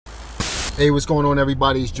Hey, what's going on,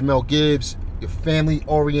 everybody? It's Jamel Gibbs, your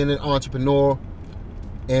family-oriented entrepreneur.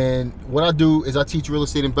 And what I do is I teach real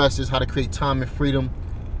estate investors how to create time and freedom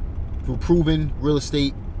through proven real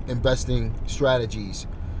estate investing strategies.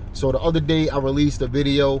 So the other day I released a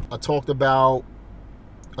video. I talked about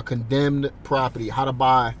a condemned property, how to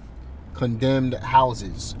buy condemned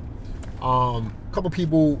houses. A couple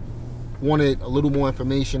people wanted a little more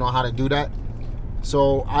information on how to do that.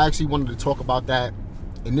 So I actually wanted to talk about that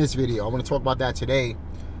in this video. I want to talk about that today,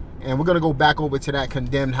 and we're going to go back over to that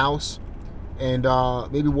condemned house and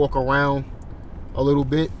maybe walk around a little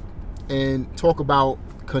bit and talk about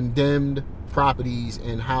condemned properties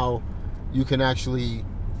and how you can actually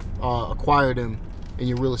acquire them in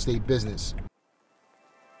your real estate business.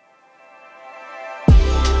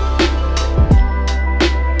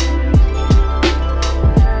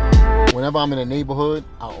 Whenever I'm in a neighborhood,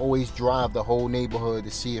 I always drive the whole neighborhood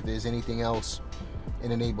to see if there's anything else in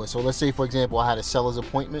the neighborhood. So let's say, for example, I had a seller's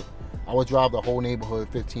appointment. I would drive the whole neighborhood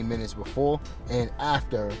 15 minutes before and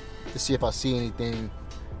after to see if I see anything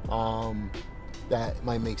that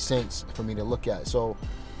might make sense for me to look at. So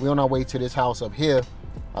we're on our way to this house up here.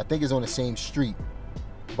 I think it's on the same street,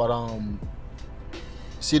 but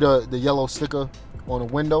see the yellow sticker on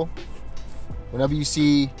the window? Whenever you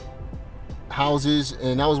see houses,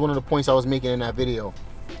 and that was one of the points I was making in that video,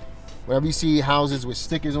 whenever you see houses with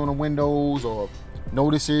stickers on the windows or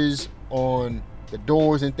notices on the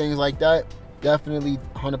doors and things like that, definitely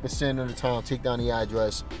 100% of the time take down the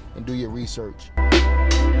address and do your research.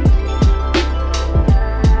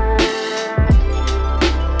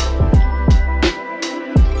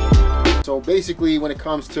 So basically, when it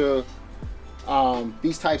comes to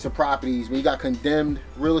these types of properties, when you got condemned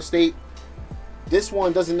real estate, this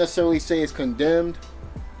one doesn't necessarily say it's condemned.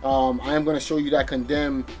 I am going to show you that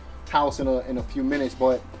condemned house in a few minutes,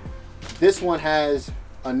 but this one has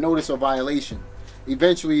a notice of violation.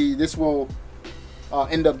 Eventually this will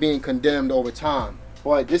end up being condemned over time,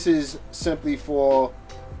 but this is simply for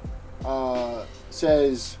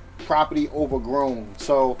says property overgrown.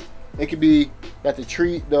 So it could be that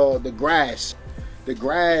the grass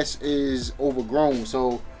is overgrown,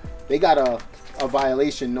 so they got a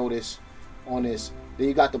violation notice on this. Then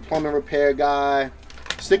you got the plumbing repair guy,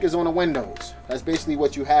 stickers on the windows. That's basically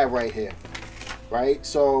what you have right here, right?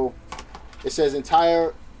 So it says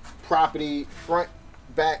entire property front,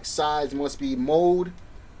 back, sides must be mowed.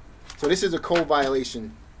 So this is a code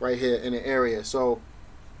violation right here in the area. So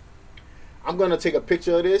I'm gonna take a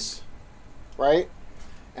picture of this, right?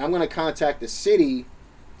 And I'm gonna contact the city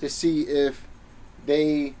to see if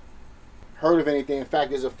they heard of anything. In fact,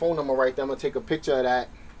 there's a phone number right there. I'm gonna take a picture of that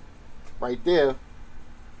right there.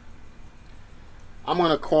 I'm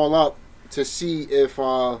gonna call up to see if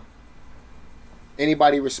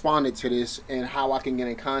anybody responded to this and how I can get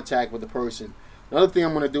in contact with the person. Another thing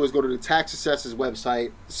I'm gonna do is go to the tax assessor's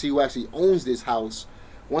website to see who actually owns this house.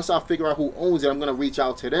 Once I figure out who owns it, I'm gonna reach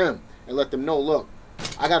out to them and let them know, look,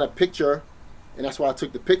 I got a picture, and that's why I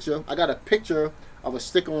took the picture. I got a picture of a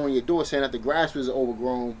sticker on your door saying that the grass was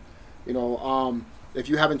overgrown. You know, if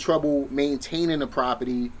you're having trouble maintaining the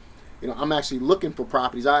property, you know, I'm actually looking for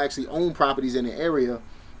properties. I actually own properties in the area,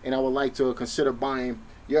 and I would like to consider buying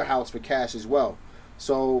your house for cash as well.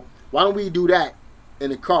 So why don't we do that in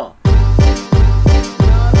the car?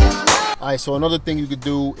 All right, so another thing you could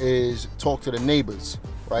do is talk to the neighbors,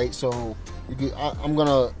 right? So you could, I'm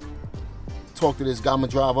gonna talk to this guy. I'm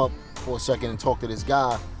gonna drive up for a second and talk to this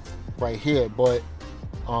guy right here, but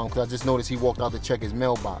because I just noticed he walked out to check his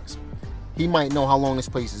mailbox. He might know how long this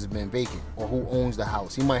place has been vacant or who owns the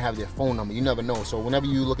house. He might have their phone number. You never know. So whenever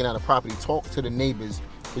you're looking at a property, talk to the neighbors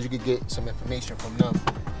because you could get some information from them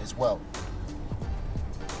as well.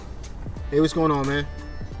 Hey, what's going on, man?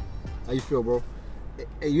 How you feel, bro?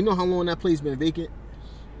 Hey, you know how long that place been vacant?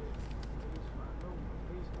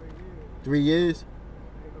 3 years?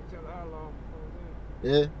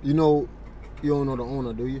 Yeah? You know, you don't know the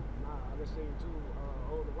owner, do you? Nah, I just seen two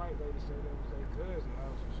older white ladies say that was their cousin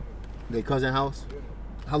house and shit. Their cousin house?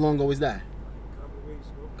 Yeah. How long ago was that? Like a couple of weeks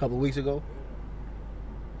ago. Couple of weeks ago?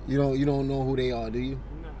 Yeah. You don't know who they are, do you?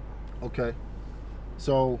 Nah. Okay.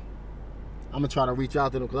 So I'm gonna try to reach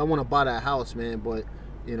out to them because I want to buy that house, man. But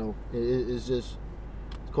you know, it's just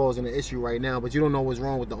causing an issue right now. But you don't know what's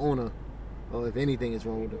wrong with the owner, or if anything is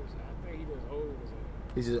wrong with him. I think he just old as hell.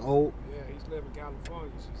 He's just old. Yeah, he's living in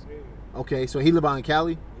California. She said. Okay, so he live out in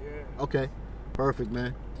Cali. Yeah. Okay, perfect,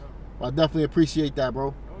 man. Well, I definitely appreciate that, bro.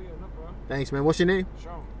 Oh yeah, no problem. Thanks, man. What's your name?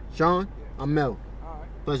 Sean. Sean. Yeah. I'm Mel. All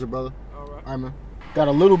right. Pleasure, brother. All right. All right, man. Got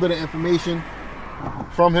a little bit of information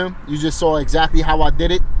from him. You just saw exactly how I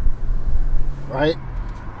did it, right?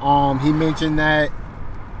 He mentioned that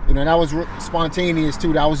You know, that was spontaneous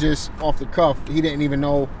too. That was just off the cuff. He didn't even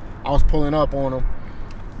know I was pulling up on him.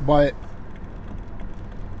 But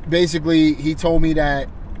basically, he told me that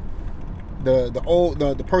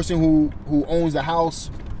the person who owns the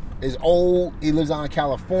house is old. He lives out in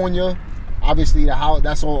California. Obviously, the house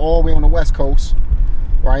that's all the way on the West Coast.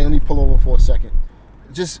 Right? Let me pull over for a second.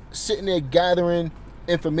 Just sitting there gathering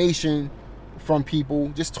information from people,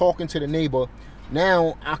 just talking to the neighbor.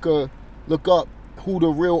 Now I could look up who the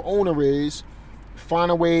real owner is,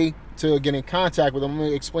 find a way to get in contact with them. I'm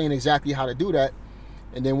going to explain exactly how to do that.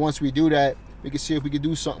 And then once we do that, we can see if we can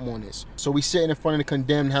do something on this. So we sitting in front of the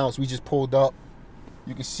condemned house. We just pulled up.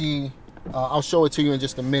 You can see, I'll show it to you in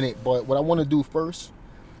just a minute. But what I want to do first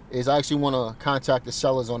is I actually want to contact the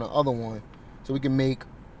sellers on the other one so we can make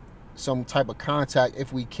some type of contact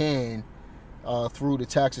if we can through the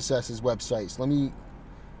tax assessor's websites. Let me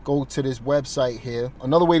go to this website here.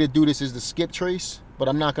 Another way to do this is to skip trace, but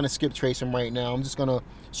I'm not going to skip trace them right now. I'm just going to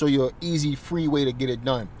show you an easy, free way to get it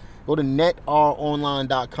done. Go to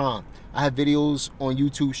netonline.com. I have videos on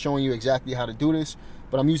YouTube showing you exactly how to do this,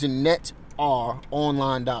 but I'm using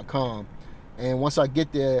netonline.com. And once I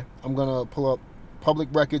get there, I'm going to pull up public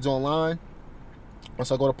records online.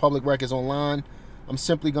 Once I go to public records online, I'm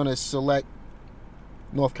simply going to select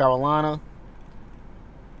North Carolina.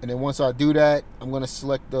 And then once I do that, I'm going to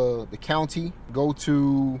select the county, go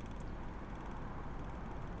to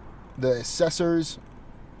the assessors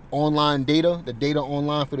online data, the data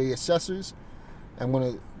online for the assessors. I'm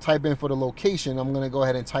going to type in for the location. I'm going to go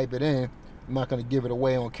ahead and type it in. I'm not going to give it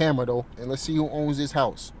away on camera though. And let's see who owns this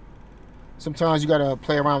house. Sometimes you got to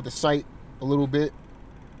play around with the site a little bit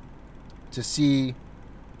to see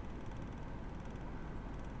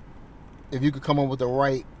if you could come up with the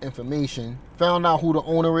right information. Found out who the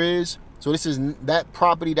owner is. So this is that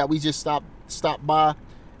property that we just stopped by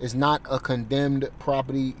is not a condemned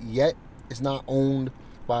property yet. It's not owned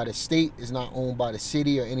by the state. It's not owned by the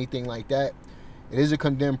city or anything like that. It is a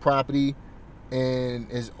condemned property and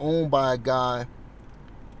is owned by a guy.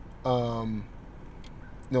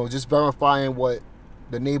 Just verifying what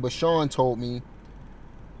the neighbor Sean told me.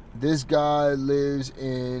 This guy lives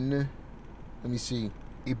in, let me see.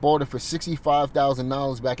 He bought it for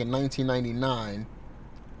 $65,000 back in 1999.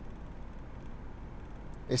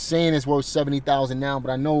 It's saying it's worth $70,000 now,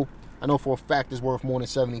 but I know for a fact it's worth more than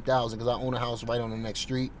 $70,000 because I own a house right on the next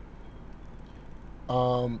street.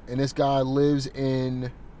 And this guy lives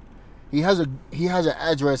in. He has an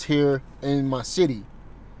address here in my city.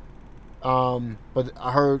 But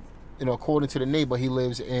I heard, according to the neighbor, he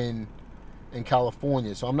lives in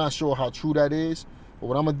California. So I'm not sure how true that is. But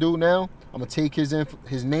what I'm going to do now, I'm going to take his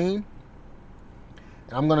name,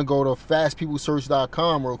 and I'm going to go to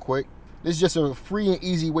fastpeoplesearch.com real quick. This is just a free and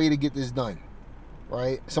easy way to get this done,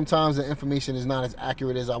 right? Sometimes the information is not as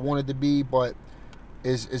accurate as I want it to be, but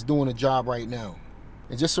it's doing the job right now.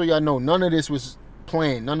 And just so y'all know, none of this was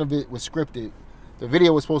planned. None of it was scripted. The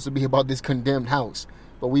video was supposed to be about this condemned house,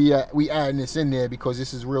 but we adding this in there because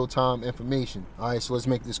this is real-time information. All right, so let's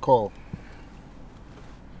make this call.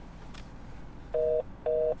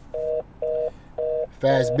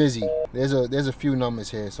 Fast busy. There's a few numbers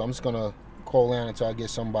here, so I'm just gonna call in until I get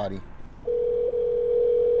somebody.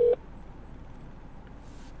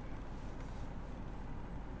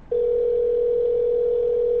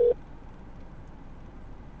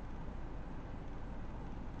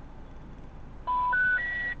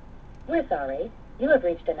 We're sorry. You have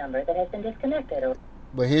reached a number that has been disconnected.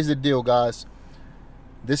 But here's the deal, guys.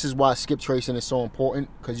 This is why skip tracing is so important,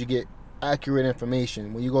 because you get accurate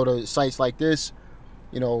information. When you go to sites like this,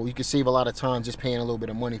 you can save a lot of time just paying a little bit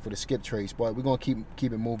of money for the skip trace, but we're going to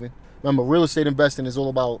keep it moving. Remember, real estate investing is all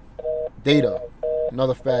about data.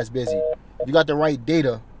 Another fast busy. If you got the right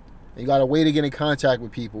data, and you got a way to get in contact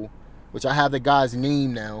with people, which I have the guy's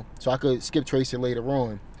name now, so I could skip trace it later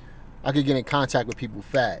on. I could get in contact with people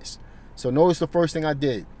fast. So notice the first thing I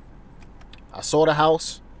did. I saw the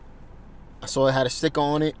house. I saw it had a sticker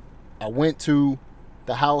on it. I went to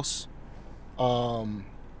the house.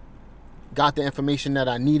 Got the information that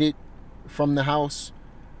I needed from the house.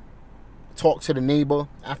 Talked to the neighbor.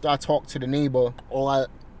 After I talked to the neighbor, all I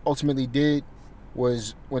ultimately did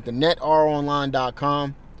was went to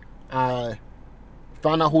netonline.com. I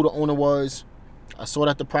found out who the owner was. I saw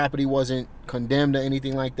that the property wasn't condemned or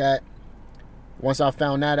anything like that. Once I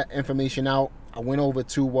found that information out, I went over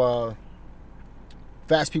to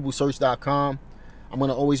fastpeoplesearch.com. I'm going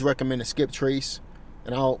to always recommend a skip trace.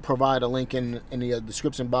 And I'll provide a link in the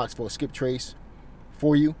description box for a skip trace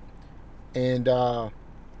for you. And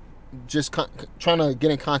just trying to get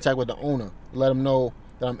in contact with the owner. Let them know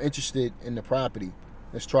that I'm interested in the property.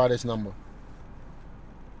 Let's try this number.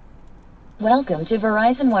 Welcome to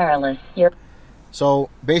Verizon Wireless. So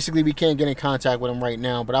basically we can't get in contact with him right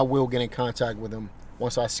now, but I will get in contact with him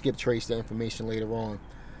once I skip trace the information later on.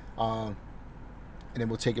 And then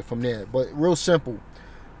we'll take it from there. But real simple.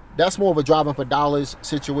 That's more of a driving for dollars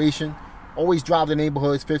situation. Always drive the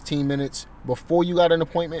neighborhoods 15 minutes before you got an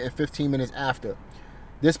appointment and 15 minutes after.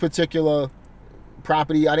 This particular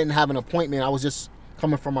property, I didn't have an appointment. I was just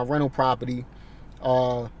coming from a rental property,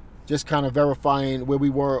 just kind of verifying where we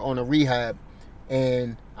were on a rehab,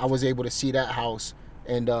 and I was able to see that house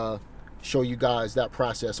and show you guys that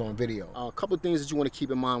process on video. A couple of things that you want to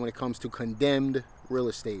keep in mind when it comes to condemned real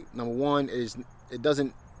estate. Number one is it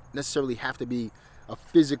doesn't necessarily have to be a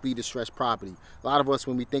physically distressed property. A lot of us,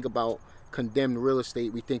 when we think about condemned real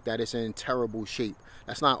estate, we think that it's in terrible shape.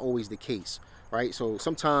 That's not always the case, right? So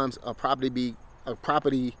sometimes a property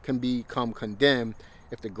can become condemned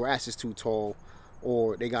if the grass is too tall,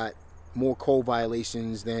 or they got more code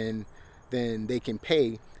violations than they can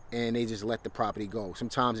pay, and they just let the property go.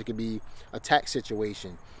 Sometimes it could be a tax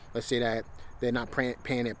situation. Let's say that they're not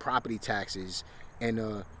paying their property taxes, and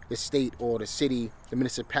the state or the city, the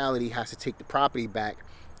municipality has to take the property back.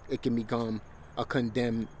 It can become a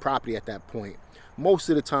condemned property at that point. Most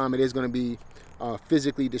of the time it is going to be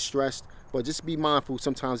physically distressed, but just be mindful,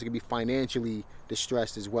 sometimes it can be financially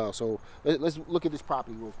distressed as well. So let's look at this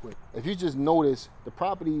property real quick. If you just notice, the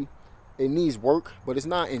property, it needs work, but it's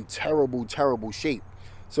not in terrible shape.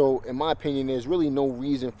 So in my opinion, there's really no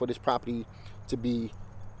reason for this property to be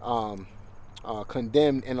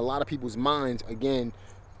condemned in a lot of people's minds. Again,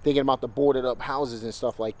 thinking about the boarded up houses and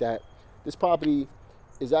stuff like that, this property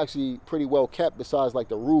is actually pretty well kept, besides like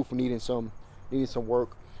the roof needing some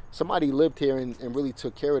work. Somebody lived here and really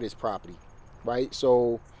took care of this property, right?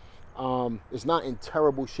 So it's not in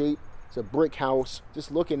terrible shape. It's a brick house.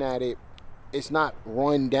 Just looking at it, it's not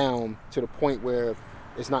run down to the point where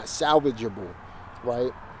it's not salvageable,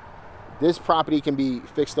 right? This property can be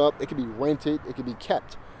fixed up, it can be rented, it can be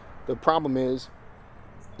kept. The problem is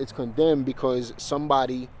it's condemned because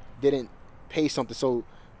somebody didn't pay something. So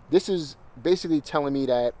this is basically telling me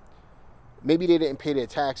that maybe they didn't pay their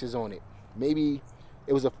taxes on it. Maybe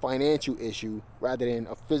it was a financial issue rather than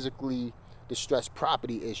a physically distressed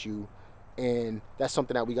property issue, and that's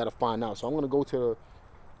something that we got to find out. So I'm going to go to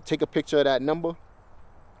take a picture of that number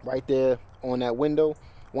right there on that window.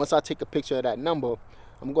 Once I take a picture of that number,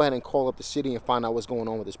 I'm gonna go ahead and call up the city and find out what's going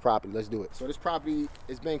on with this property. Let's do it. So this property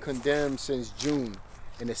has been condemned since June,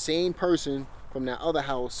 and the same person from that other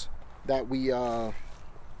house that we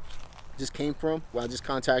just came from, where I just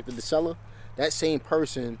contacted the seller, that same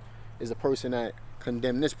person is the person that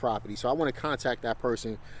condemned this property. So I want to contact that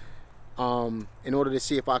person in order to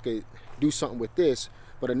see if I could do something with this.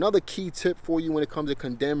 But another key tip for you when it comes to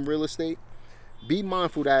condemned real estate, be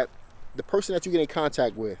mindful that the person that you get in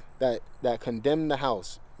contact with that condemned the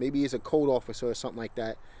house, maybe it's a code officer or something like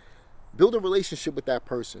that, build a relationship with that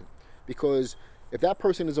person. Because if that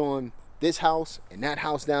person is on this house and that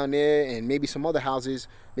house down there and maybe some other houses,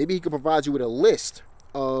 maybe he could provide you with a list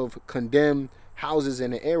of condemned houses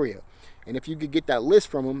in the area. And if you could get that list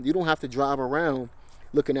from him, you don't have to drive around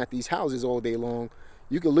looking at these houses all day long.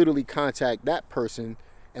 You could literally contact that person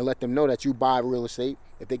and let them know that you buy real estate.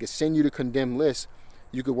 If they could send you the condemned list,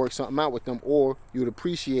 you could work something out with them, or you would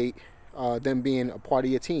appreciate them being a part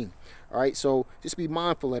of your team. All right, so just be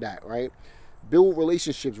mindful of that, right? Build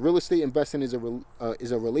relationships. Real estate investing is a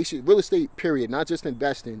relationship. Real estate, period, not just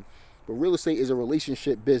investing, but real estate is a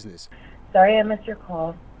relationship business. Sorry I missed your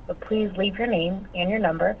call, but please leave your name and your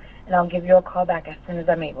number, and I'll give you a call back as soon as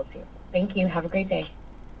I'm able to. Thank you. Have a great day.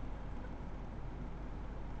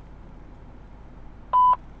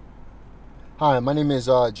 Hi, my name is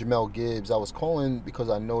Jamel Gibbs. I was calling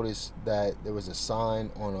because I noticed that there was a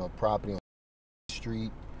sign on a property on the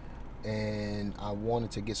street, and I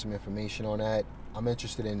wanted to get some information on that. I'm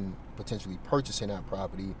interested in potentially purchasing that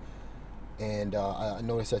property, and I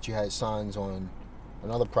noticed that you had signs on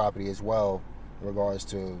another property as well in regards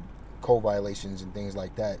to code violations and things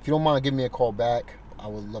like that. If you don't mind giving me a call back, I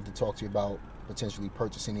would love to talk to you about potentially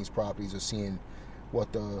purchasing these properties or seeing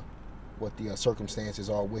what the circumstances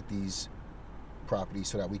are with these properties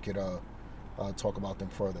so that we could talk about them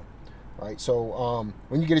further. All right, so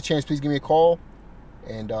when you get a chance, please give me a call,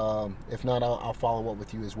 and if not, I'll follow up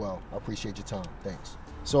with you as well. I appreciate your time. Thanks.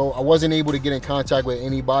 So I wasn't able to get in contact with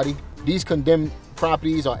anybody. These condemned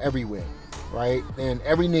properties are everywhere, right? In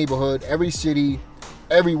every neighborhood, every city,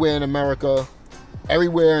 everywhere in America,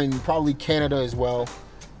 everywhere in probably Canada as well.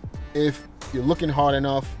 If you're looking hard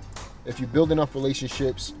enough, if you build enough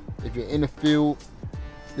relationships, if you're in the field,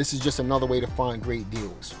 this is just another way to find great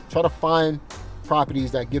deals. Try to find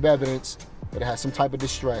properties that give evidence that has some type of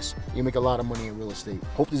distress, you make a lot of money in real estate.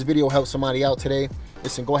 Hope this video helped somebody out today.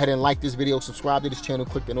 Listen, go ahead and like this video, subscribe to this channel,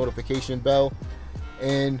 click the notification bell,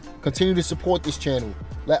 and continue to support this channel.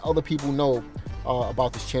 Let other people know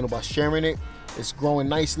about this channel by sharing it. It's growing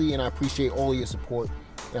nicely, and I appreciate all of your support.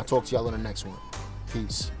 And I'll talk to y'all in the next one.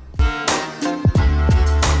 Peace.